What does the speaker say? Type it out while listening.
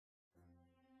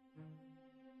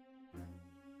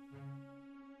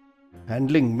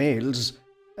Handling mails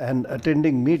and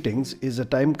attending meetings is a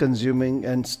time-consuming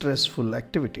and stressful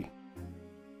activity.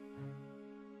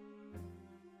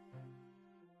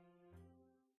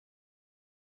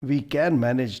 We can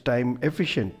manage time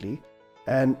efficiently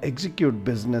and execute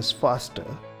business faster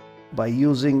by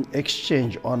using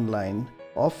Exchange Online,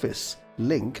 Office,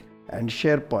 Link, and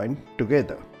SharePoint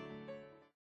together.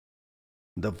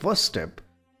 The first step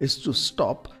is to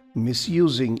stop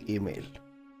misusing email.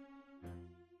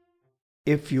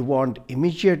 If you want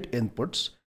immediate inputs,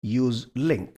 use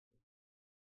Link.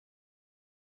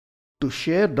 To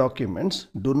share documents,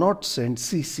 do not send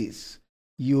CCs.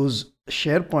 Use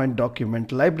SharePoint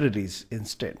document libraries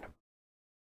instead.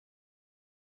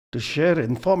 To share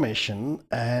information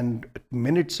and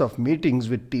minutes of meetings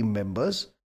with team members,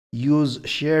 use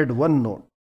Shared OneNote.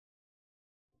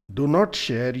 Do not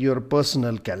share your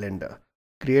personal calendar.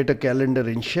 Create a calendar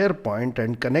in SharePoint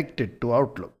and connect it to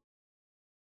Outlook.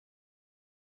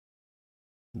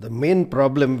 The main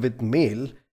problem with mail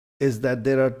is that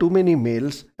there are too many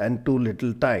mails and too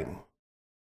little time.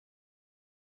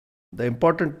 The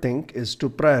important thing is to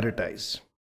prioritize.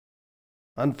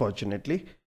 Unfortunately,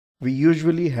 we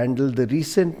usually handle the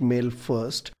recent mail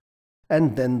first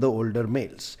and then the older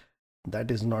mails. That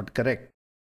is not correct.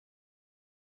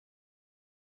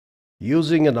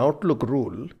 Using an Outlook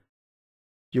rule,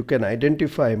 you can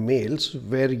identify mails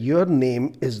where your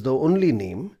name is the only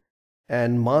name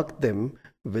and mark them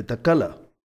with a color.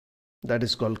 That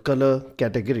is called color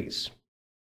categories.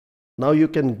 Now you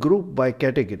can group by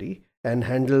category and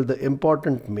handle the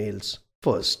important mails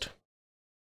first.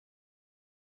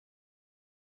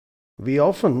 We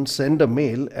often send a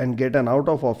mail and get an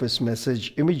out-of-office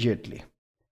message immediately.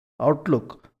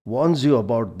 Outlook warns you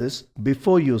about this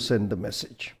before you send the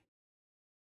message.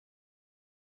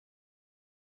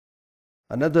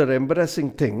 Another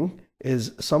embarrassing thing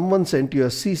is someone sent you a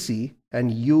CC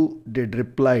and you did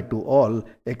reply to all,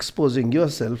 exposing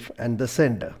yourself and the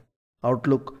sender.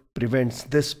 Outlook prevents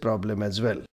this problem as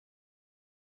well.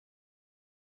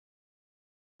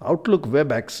 Outlook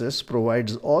Web Access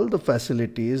provides all the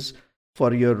facilities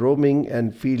for your roaming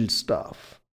and field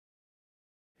staff.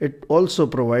 It also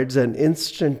provides an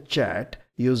instant chat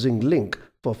using Link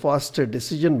for faster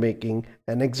decision making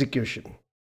and execution.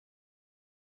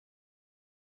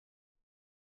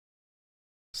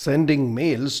 Sending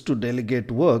mails to delegate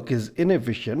work is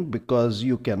inefficient because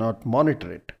you cannot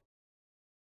monitor it.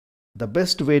 The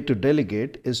best way to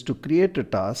delegate is to create a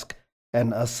task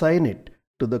and assign it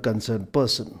to the concerned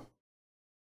person.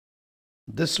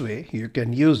 This way, you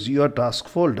can use your task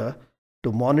folder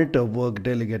to monitor work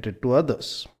delegated to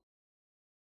others.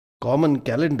 Common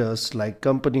calendars like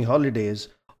company holidays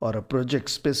or a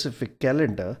project-specific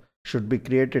calendar should be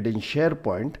created in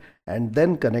SharePoint and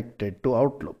then connected to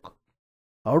Outlook.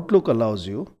 Outlook allows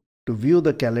you to view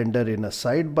the calendar in a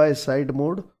side-by-side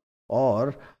mode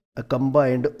or a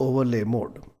combined overlay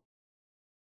mode.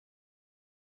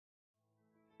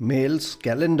 Mails,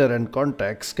 calendar and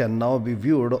contacts can now be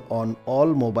viewed on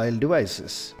all mobile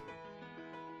devices.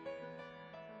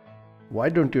 Why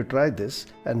don't you try this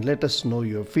and let us know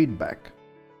your feedback?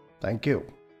 Thank you.